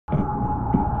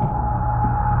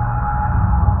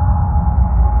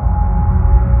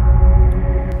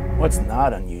What's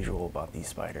not unusual about these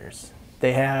spiders?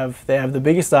 They have the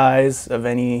biggest eyes of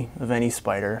any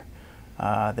spider.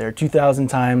 They're 2,000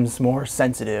 times more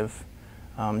sensitive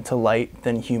to light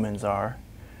than humans are.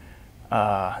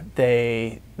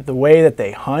 The way that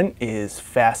they hunt is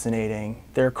fascinating.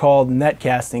 They're called net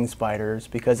casting spiders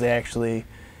because they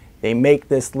make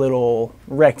this little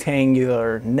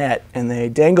rectangular net and they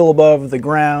dangle above the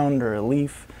ground or a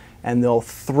leaf, and they'll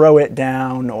throw it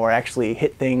down or actually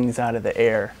hit things out of the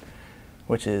air,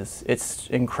 it's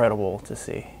incredible to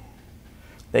see.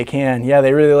 They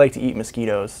really like to eat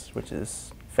mosquitoes, which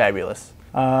is fabulous.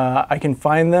 I can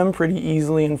find them pretty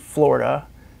easily in Florida.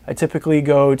 I typically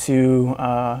go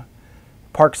to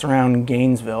parks around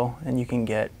Gainesville, and you can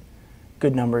get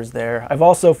good numbers there. I've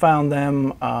also found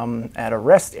them at a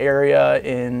rest area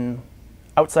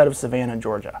outside of Savannah,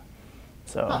 Georgia.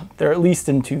 So they're at least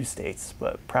in 2 states,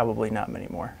 but probably not many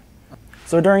more.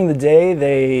 So during the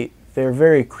day, they're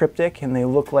very cryptic and they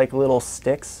look like little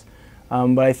sticks.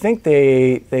 But I think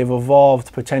they've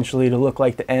evolved potentially to look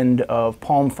like the end of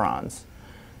palm fronds.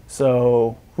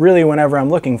 So really, whenever I'm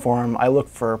looking for them, I look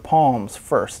for palms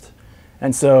first.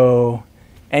 And so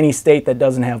any state that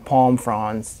doesn't have palm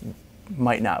fronds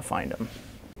might not find them.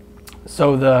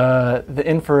 So the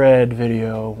infrared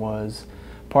video was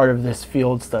part of this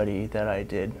field study that I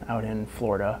did out in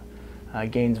Florida,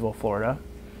 Gainesville, Florida.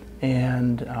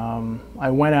 And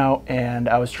I went out and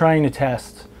I was trying to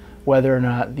test whether or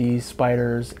not these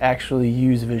spiders actually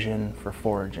use vision for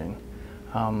foraging.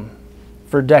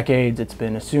 For decades, it's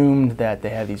been assumed that they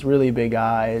have these really big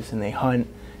eyes and they hunt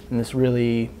in this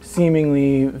really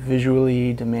seemingly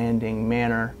visually demanding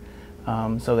manner.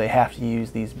 So they have to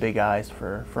use these big eyes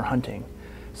for hunting.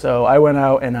 So I went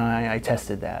out and I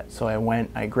tested that. So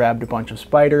I grabbed a bunch of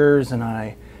spiders and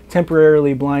I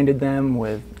temporarily blinded them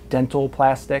with dental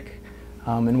plastic.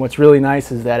 And what's really nice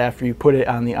is that after you put it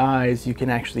on the eyes, you can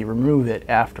actually remove it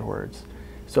afterwards.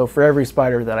 So for every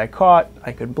spider that I caught,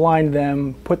 I could blind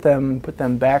them, put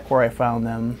them back where I found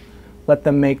them, let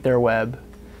them make their web,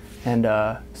 and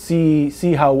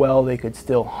see how well they could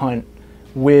still hunt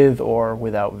with or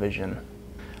without vision.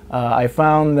 I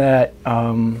found that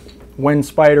when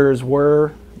spiders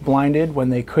were blinded,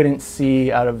 when they couldn't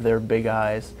see out of their big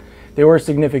eyes, they were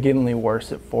significantly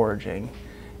worse at foraging.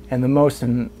 And the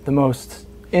most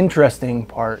interesting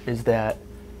part is that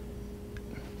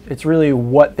it's really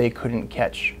what they couldn't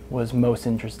catch was most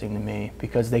interesting to me,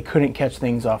 because they couldn't catch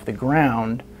things off the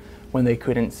ground when they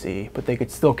couldn't see, but they could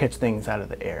still catch things out of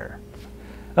the air.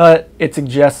 It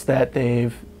suggests that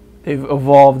they've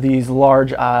evolved these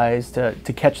large eyes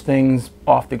to catch things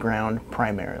off the ground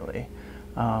primarily.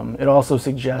 It also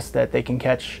suggests that they can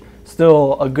catch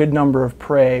still a good number of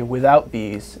prey without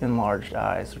these enlarged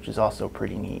eyes, which is also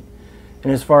pretty neat.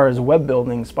 And as far as web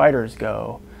building spiders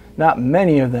go, not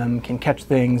many of them can catch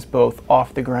things both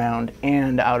off the ground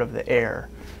and out of the air.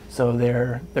 So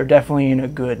they're definitely in a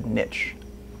good niche.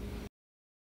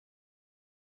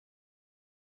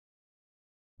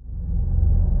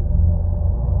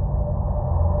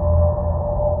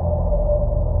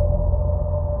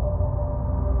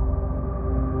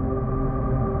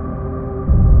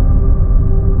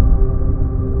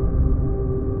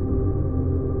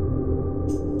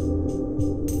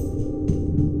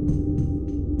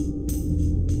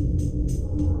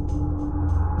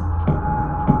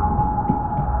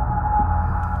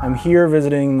 I'm here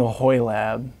visiting the Hoy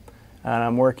lab, and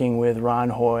I'm working with Ron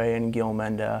Hoy and Gil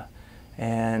Menda,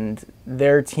 and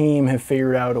their team have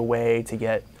figured out a way to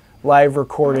get live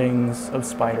recordings of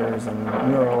spiders and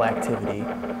neural activity.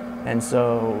 And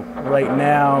so right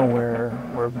now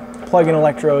we're plugging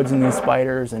electrodes in these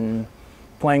spiders and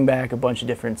playing back a bunch of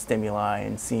different stimuli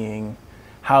and seeing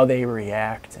how they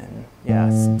react,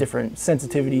 and different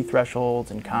sensitivity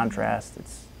thresholds and contrast.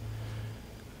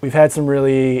 We've had some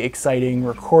really exciting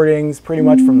recordings pretty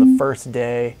much from the first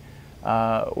day.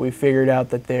 We figured out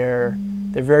that they're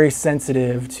very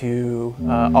sensitive to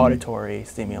auditory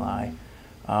stimuli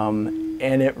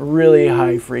and at really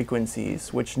high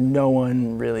frequencies, which no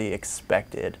one really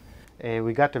expected.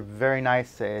 We got a very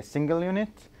nice single unit.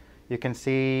 You can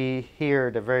see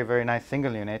here the very nice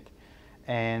single unit.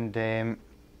 And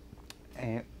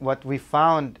what we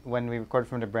found when we recorded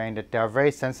from the brain, that they are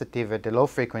very sensitive at the low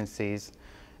frequencies.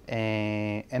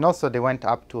 And also they went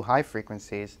up to high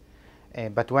frequencies.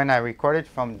 But when I recorded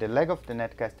from the leg of the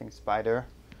net casting spider,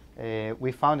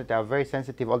 we found that they are very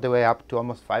sensitive all the way up to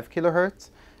almost 5 kilohertz.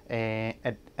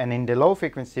 And in the low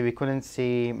frequency, we couldn't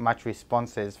see much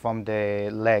responses from the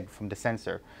leg, from the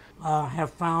sensor. Have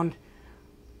found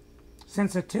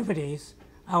sensitivities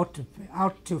out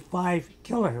to 5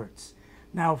 kilohertz.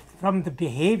 Now, from the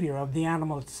behavior of the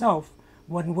animal itself,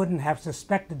 one wouldn't have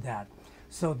suspected that.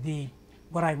 So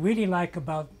what I really like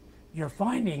about your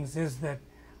findings is that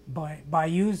by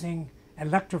using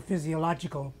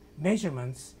electrophysiological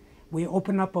measurements, we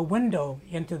open up a window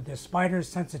into the spider's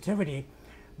sensitivity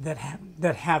that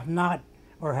have not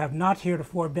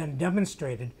heretofore been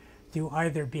demonstrated through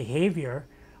either behavior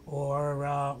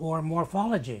or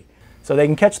morphology. So they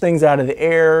can catch things out of the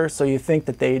air, so you think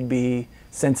that they'd be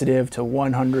sensitive to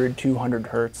 100, 200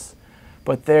 hertz,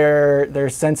 but they're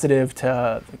sensitive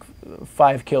to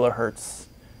 5 kilohertz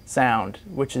sound,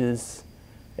 which is,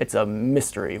 it's a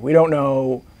mystery. We don't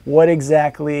know what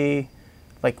exactly,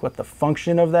 like what the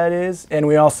function of that is, and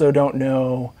we also don't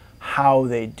know how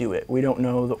they do it. We don't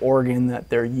know the organ that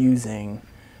they're using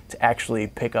to actually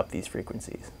pick up these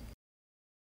frequencies.